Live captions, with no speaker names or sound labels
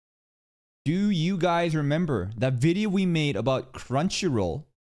Do you guys remember that video we made about Crunchyroll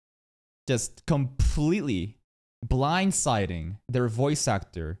just completely blindsiding their voice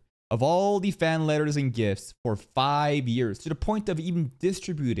actor of all the fan letters and gifts for 5 years, to the point of even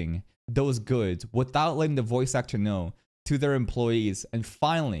distributing those goods without letting the voice actor know to their employees? And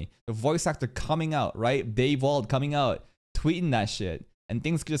finally, the voice actor coming out, right? Dave Wald coming out, tweeting that shit, and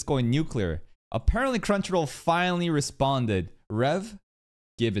things just going nuclear. Apparently, Crunchyroll finally responded. Rev,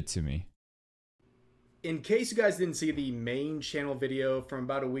 give it to me. In case you guys didn't see the main channel video from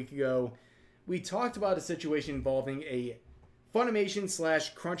about a week ago, we talked about a situation involving a Funimation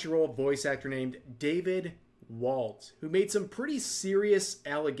 / Crunchyroll voice actor named David Walt, who made some pretty serious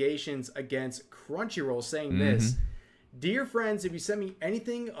allegations against Crunchyroll, saying this: "Dear friends, if you sent me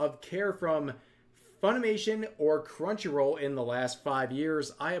anything of care from Funimation or Crunchyroll in the last 5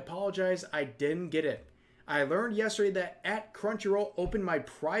 years, I apologize, I didn't get it. I learned yesterday that at Crunchyroll opened my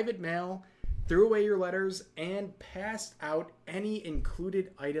private mail, threw away your letters, and passed out any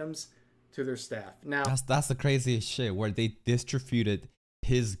included items to their staff." Now, that's the craziest shit, where they distributed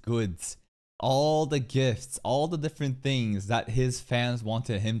his goods, all the gifts, all the different things that his fans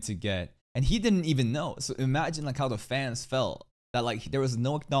wanted him to get, and he didn't even know. So imagine like how the fans felt, that like there was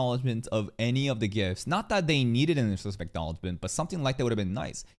no acknowledgement of any of the gifts. Not that they needed any sort of acknowledgement, but something like that would have been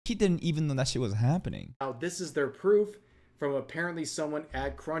nice. He didn't even know that shit was happening. Now this is their proof from apparently someone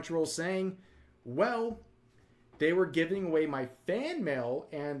at Crunchyroll saying, well, they were giving away my fan mail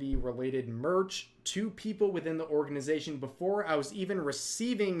and the related merch to people within the organization before I was even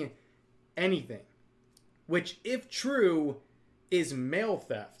receiving anything. Which, if true, is mail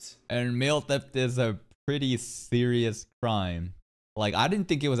theft. And mail theft is a pretty serious crime. Like, I didn't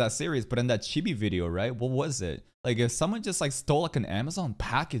think it was that serious, but in that Chibi video, right? What was it? Like, if someone just like stole like an Amazon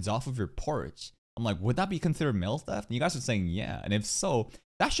package off of your porch, I'm like, would that be considered mail theft? And you guys are saying yeah. And if so,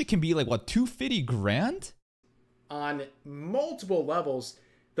 that shit can be like, what, 250 grand? On multiple levels,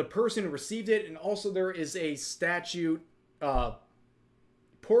 the person received it, and also there is a statute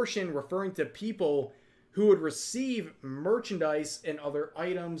portion referring to people who would receive merchandise and other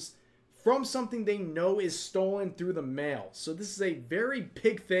items from something they know is stolen through the mail. So this is a very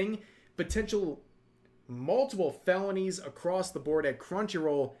big thing, potential multiple felonies across the board at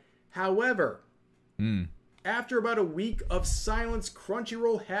Crunchyroll. However, after about a week of silence,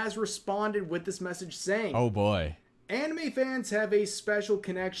 Crunchyroll has responded with this message saying, oh boy, anime fans have a special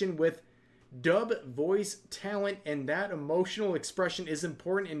connection with dub voice talent, and that emotional expression is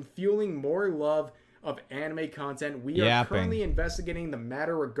important in fueling more love of anime content. We are currently investigating the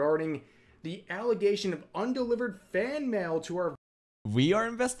matter regarding the allegation of undelivered fan mail to our... We are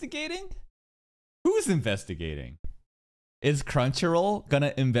investigating? Who's investigating? Is Crunchyroll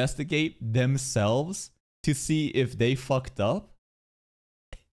gonna investigate themselves to see if they fucked up?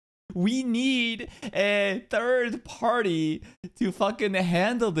 We need a third party to fucking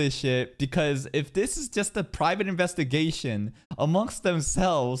handle this shit, because if this is just a private investigation amongst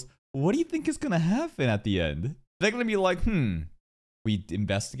themselves, what do you think is gonna happen at the end? They're gonna be like, we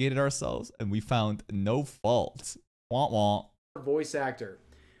investigated ourselves and we found no fault. Wah wah. Voice actor.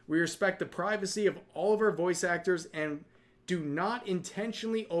 We respect the privacy of all of our voice actors and do not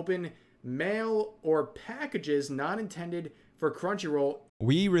intentionally open mail or packages not intended for Crunchyroll.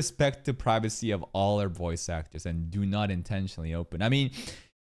 We respect the privacy of all our voice actors and do not intentionally open. I mean,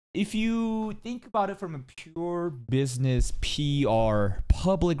 if you think about it from a pure business, PR,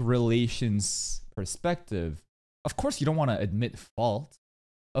 public relations perspective, of course you don't want to admit fault.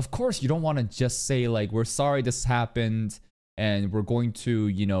 Of course you don't want to just say like, we're sorry this happened and we're going to,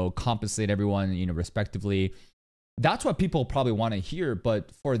 you know, compensate everyone, you know, respectively. That's what people probably want to hear.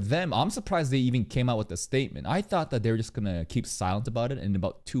 But for them, I'm surprised they even came out with a statement. I thought that they were just going to keep silent about it, and in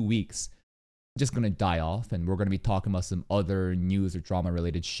about 2 weeks, just going to die off and we're going to be talking about some other news or drama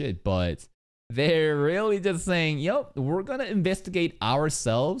related shit. But they're really just saying, yep, we're going to investigate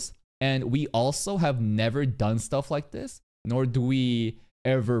ourselves. And we also have never done stuff like this, nor do we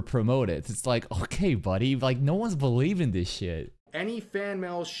ever promote it. It's like, okay, buddy, like no one's believing this shit. Any fan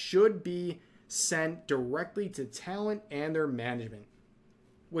mail should be sent directly to talent and their management,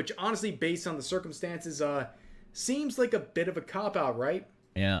 which honestly, based on the circumstances, seems like a bit of a cop-out, right?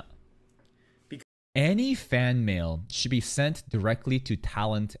 Yeah. Any fan mail should be sent directly to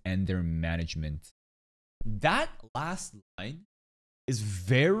talent and their management. That last line is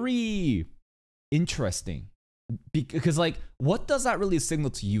very interesting, because like, what does that really signal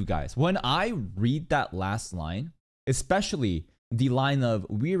to you guys? When I read that last line, especially the line of,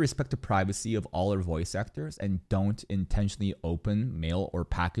 we respect the privacy of all our voice actors and don't intentionally open mail or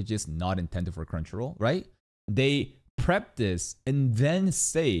packages not intended for Crunchyroll, right? They prep this and then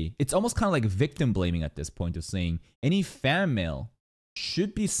say, it's almost kind of like victim blaming at this point of saying any fan mail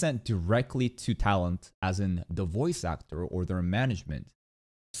should be sent directly to talent, as in the voice actor or their management.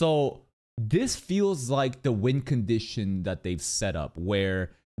 So this feels like the win condition that they've set up,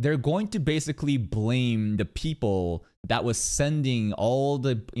 where they're going to basically blame the people that was sending all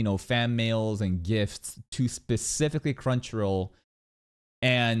the, fan mails and gifts to specifically Crunchyroll,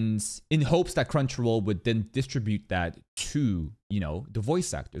 and in hopes that Crunchyroll would then distribute that to, the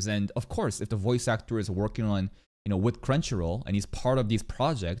voice actors. And of course, if the voice actor is working on, with Crunchyroll and he's part of these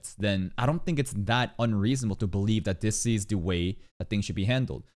projects, then I don't think it's that unreasonable to believe that this is the way that things should be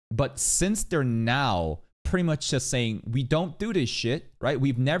handled. But since they're now pretty much just saying, we don't do this shit, right?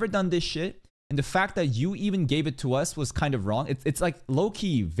 We've never done this shit. And the fact that you even gave it to us was kind of wrong. It's like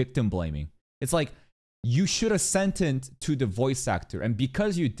low-key victim blaming. It's like, you should have sent it to the voice actor. And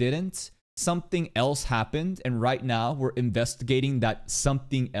because you didn't, something else happened. And right now we're investigating that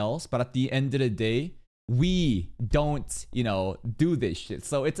something else. But at the end of the day, we don't, do this shit.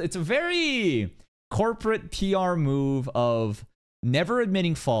 So it's a very corporate PR move of never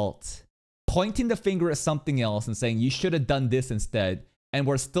admitting fault, pointing the finger at something else and saying, you should have done this instead. And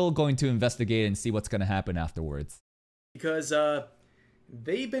we're still going to investigate and see what's going to happen afterwards. Because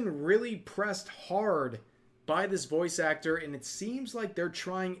they've been really pressed hard by this voice actor, and it seems like they're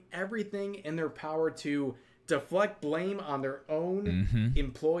trying everything in their power to deflect blame on their own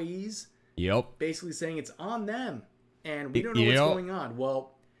employees. Yep. Basically saying it's on them, and we don't know what's going on.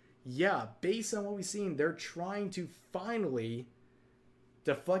 Well, yeah, based on what we've seen, they're trying to finally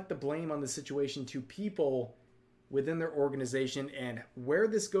deflect the blame on the situation to people within their organization. And where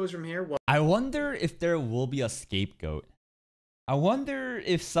this goes from here, well, I wonder if there will be a scapegoat. I wonder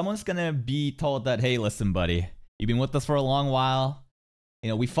if someone's gonna be told that, hey, listen, buddy, you've been with us for a long while.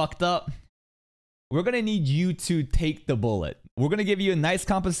 We fucked up. We're gonna need you to take the bullet. We're gonna give you a nice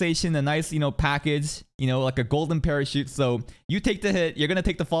compensation, a nice, package, like a golden parachute. So you take the hit. You're gonna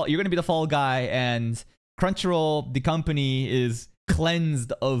take the fall. You're gonna be the fall guy, and Crunchyroll, the company, is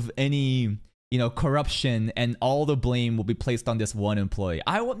cleansed of any, corruption, and all the blame will be placed on this one employee.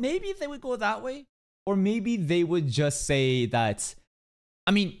 Maybe if they would go that way, or maybe they would just say that.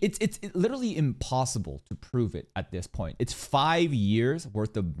 I mean, it's literally impossible to prove it at this point. It's 5 years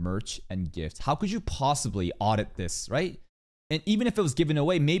worth of merch and gifts. How could you possibly audit this, right? And even if it was given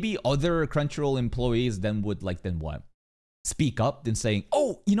away, maybe other Crunchyroll employees then would then what? Speak up and saying,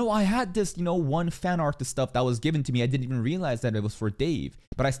 oh, I had this, one fan art stuff that was given to me. I didn't even realize that it was for Dave,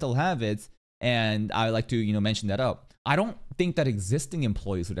 but I still have it. And I like to, mention that up. I don't think that existing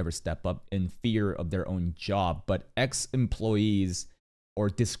employees would ever step up in fear of their own job, but ex-employees or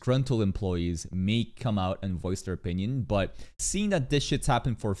disgruntled employees may come out and voice their opinion. But seeing that this shit's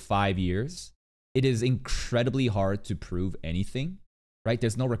happened for 5 years, it is incredibly hard to prove anything, right?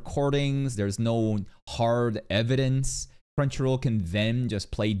 There's no recordings. There's no hard evidence. Crunchyroll can then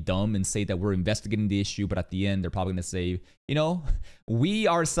just play dumb and say that we're investigating the issue, but at the end, they're probably going to say, we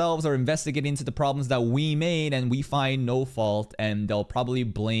ourselves are investigating into the problems that we made and we find no fault. And they'll probably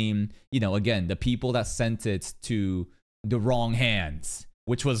blame, again, the people that sent it to the wrong hands,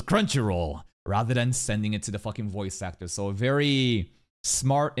 which was Crunchyroll, rather than sending it to the fucking voice actor. So a very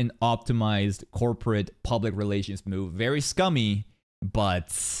smart and optimized corporate public relations move. Very scummy, but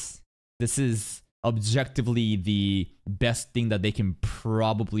this is objectively the best thing that they can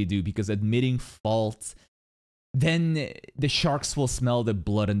probably do, because admitting fault, then the sharks will smell the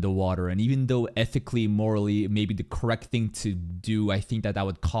blood in the water. And even though ethically, morally, it may be the correct thing to do, I think that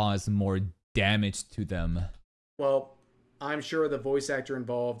would cause more damage to them. Well, I'm sure the voice actor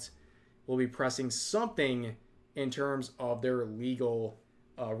involved will be pressing something in terms of their legal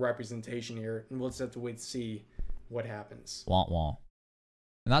representation here, and we'll just have to wait to see what happens. Wah wah.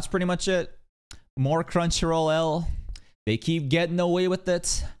 And that's pretty much it. More Crunchyroll L. They keep getting away with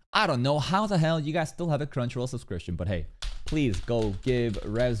it. I don't know how the hell you guys still have a Crunchyroll subscription, but hey, please go give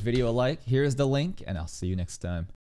Rev's video a like. Here's the link, and I'll see you next time.